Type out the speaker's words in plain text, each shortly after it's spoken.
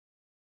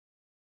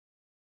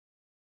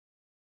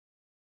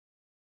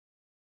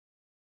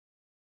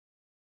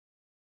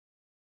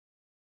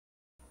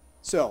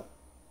So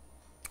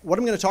what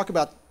I'm going to talk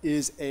about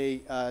is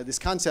this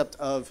concept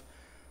of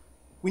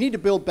we need to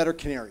build better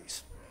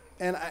canaries.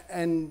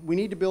 And we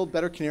need to build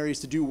better canaries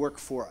to do work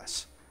for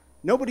us.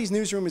 Nobody's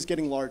newsroom is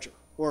getting larger.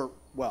 Or,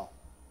 well,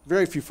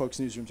 very few folks'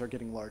 newsrooms are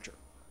getting larger.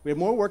 We have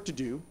more work to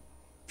do,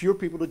 fewer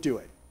people to do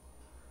it.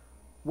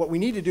 What we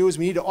need to do is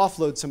we need to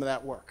offload some of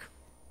that work.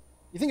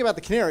 You think about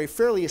the canary,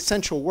 fairly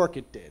essential work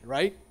it did,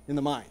 right, in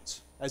the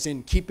mines, as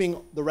in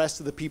keeping the rest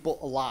of the people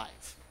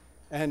alive.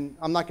 And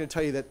I'm not going to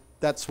tell you that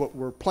that's what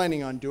we're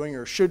planning on doing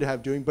or should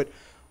have doing,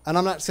 and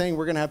I'm not saying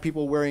we're going to have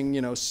people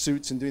wearing,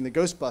 suits and doing the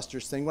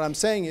Ghostbusters thing. What I'm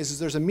saying is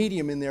there's a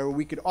medium in there where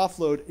we could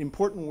offload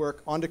important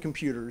work onto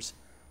computers,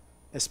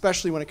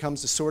 especially when it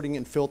comes to sorting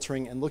and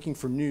filtering and looking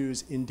for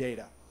news in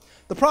data.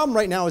 The problem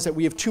right now is that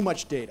we have too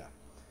much data.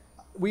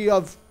 We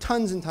have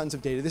tons and tons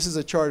of data. This is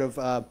a chart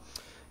of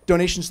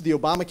donations to the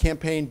Obama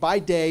campaign by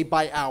day,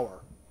 by hour.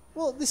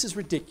 Well, this is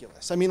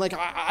ridiculous. I mean, like,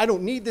 I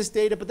don't need this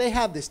data, but they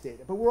have this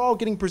data. But we're all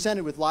getting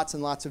presented with lots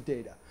and lots of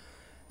data.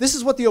 This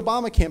is what the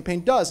Obama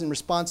campaign does in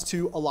response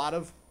to a lot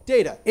of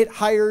data. It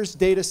hires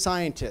data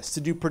scientists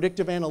to do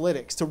predictive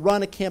analytics, to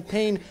run a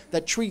campaign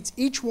that treats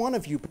each one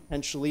of you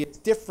potentially as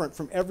different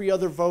from every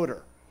other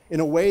voter in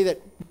a way that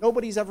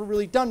nobody's ever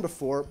really done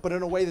before, but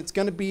in a way that's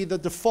going to be the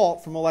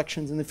default from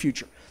elections in the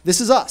future.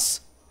 This is us.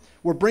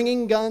 We're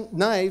bringing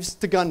knives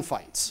to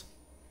gunfights.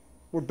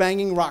 We're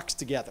banging rocks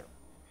together.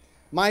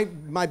 My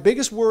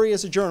biggest worry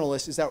as a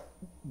journalist is that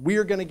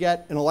we're going to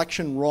get an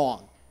election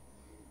wrong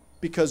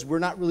because we're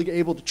not really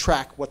able to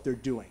track what they're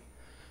doing.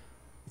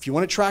 If you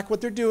want to track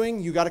what they're doing,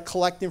 you got to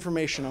collect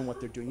information on what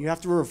they're doing. You have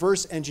to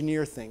reverse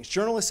engineer things.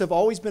 Journalists have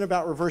always been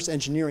about reverse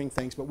engineering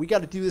things, but we got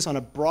to do this on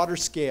a broader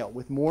scale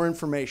with more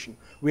information.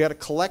 We got to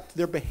collect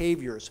their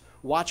behaviors,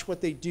 watch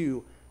what they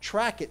do,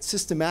 track it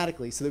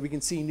systematically so that we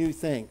can see new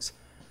things.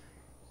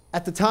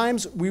 At the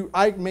Times,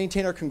 I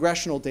maintain our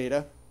congressional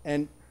data,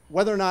 and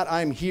whether or not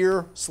I'm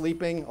here,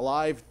 sleeping,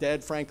 alive,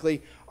 dead,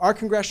 frankly, our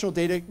congressional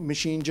data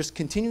machine just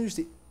continues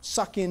to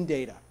suck in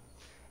data.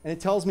 And it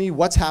tells me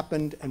what's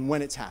happened and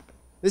when it's happened.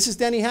 This is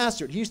Denny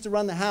Hastert. He used to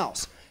run the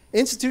House.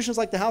 Institutions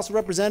like the House of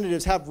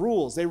Representatives have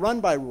rules. They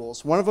run by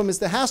rules. One of them is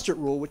the Hastert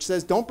rule, which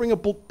says don't bring a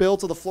bill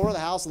to the floor of the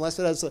House unless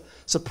it has the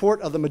support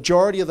of the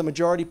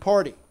majority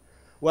party.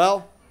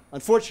 Well,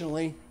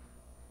 unfortunately,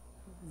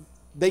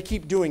 they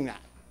keep doing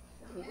that,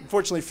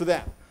 unfortunately for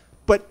them.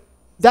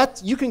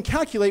 But you can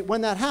calculate when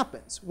that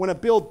happens. When a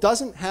bill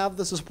doesn't have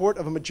the support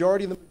of a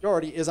majority of the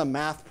majority is a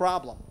math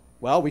problem.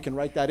 Well, we can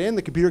write that in.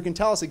 The computer can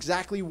tell us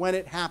exactly when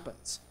it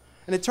happens.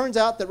 And it turns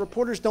out that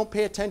reporters don't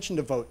pay attention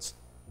to votes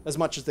as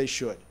much as they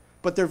should.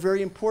 But they're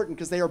very important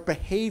because they are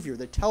behavior.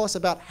 They tell us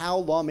about how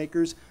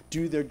lawmakers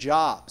do their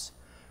jobs.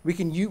 We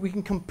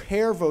can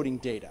compare voting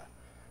data.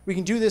 We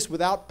can do this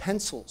without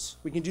pencils.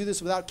 We can do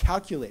this without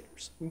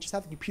calculators. We can just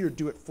have the computer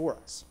do it for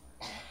us.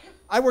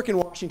 I work in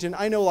Washington.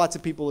 I know lots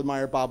of people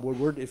admire Bob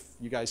Woodward, if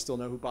you guys still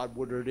know who Bob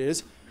Woodward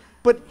is.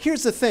 But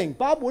here's the thing.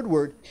 Bob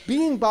Woodward,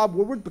 being Bob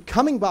Woodward,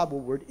 becoming Bob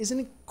Woodward, is an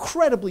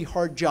incredibly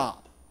hard job.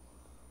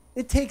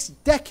 It takes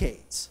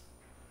decades.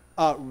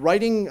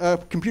 Writing a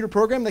computer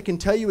program that can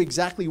tell you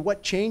exactly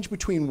what changed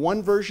between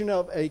one version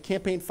of a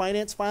campaign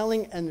finance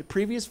filing and the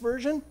previous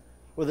version,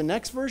 or the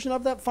next version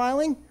of that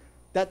filing,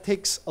 that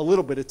takes a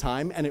little bit of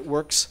time, and it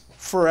works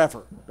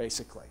forever,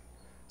 basically.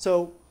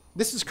 So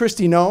this is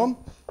Kristi Noem.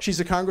 She's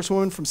a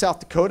congresswoman from South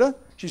Dakota.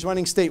 She's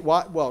running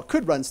statewide, well,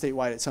 could run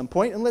statewide at some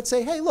point, and let's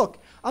say, hey, look,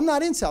 I'm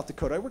not in South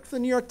Dakota. I work for the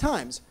New York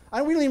Times.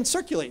 We don't even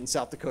circulate in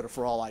South Dakota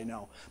for all I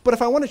know. But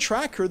if I want to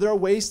track her, there are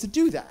ways to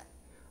do that.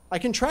 I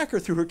can track her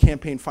through her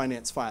campaign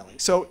finance filing.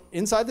 So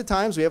inside the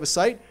Times, we have a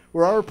site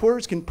where our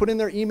reporters can put in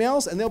their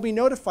emails, and they'll be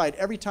notified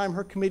every time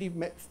her committee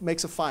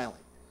makes a filing.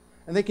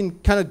 And they can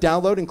kind of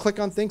download and click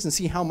on things and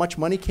see how much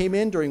money came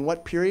in during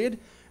what period,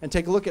 and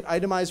take a look at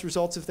itemized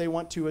results if they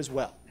want to as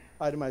well,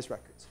 itemized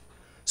records.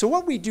 So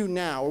what we do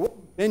now, or what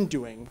we've been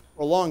doing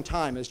for a long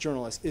time as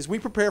journalists, is we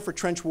prepare for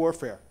trench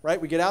warfare, right?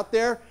 We get out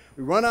there,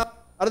 we run out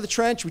of the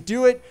trench, we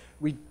do it,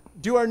 we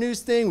do our news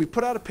thing, we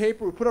put out a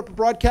paper, we put up a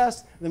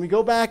broadcast, and then we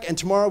go back, and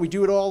tomorrow we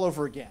do it all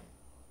over again.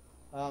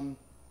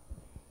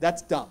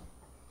 That's dumb.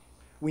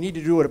 We need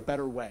to do it a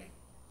better way.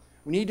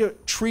 We need to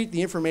treat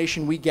the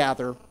information we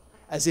gather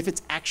as if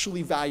it's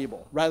actually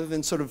valuable, rather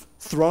than sort of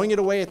throwing it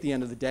away at the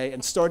end of the day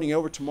and starting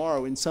over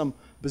tomorrow in some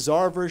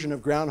bizarre version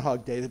of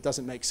Groundhog Day that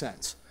doesn't make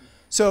sense.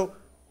 So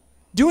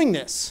doing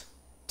this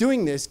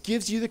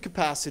gives you the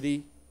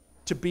capacity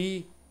to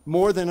be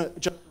more than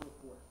just a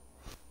reporter.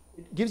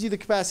 It gives you the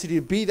capacity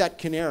to be that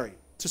canary,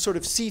 to sort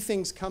of see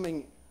things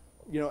coming,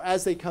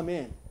 as they come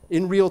in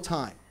real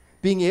time.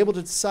 Being able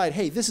to decide,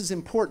 hey, this is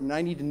important,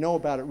 I need to know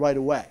about it right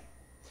away.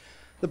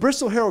 The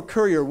Bristol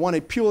Herald-Courier won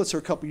a Pulitzer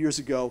a couple years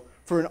ago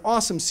for an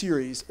awesome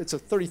series. It's a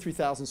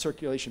 33,000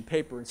 circulation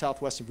paper in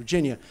southwestern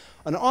Virginia.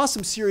 An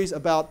awesome series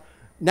about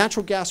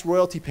natural gas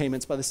royalty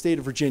payments by the state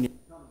of Virginia.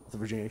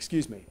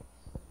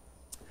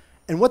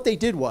 And what they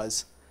did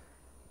was,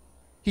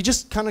 he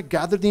just kind of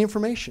gathered the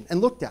information and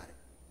looked at it.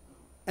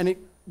 And it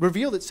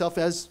revealed itself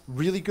as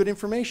really good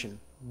information,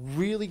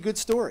 really good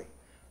story.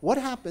 What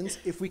happens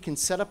if we can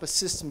set up a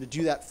system to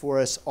do that for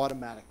us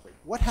automatically?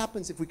 What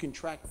happens if we can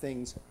track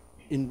things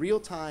in real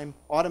time,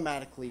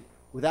 automatically,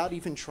 without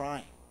even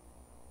trying?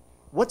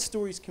 What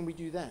stories can we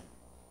do then?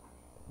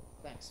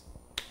 Thanks.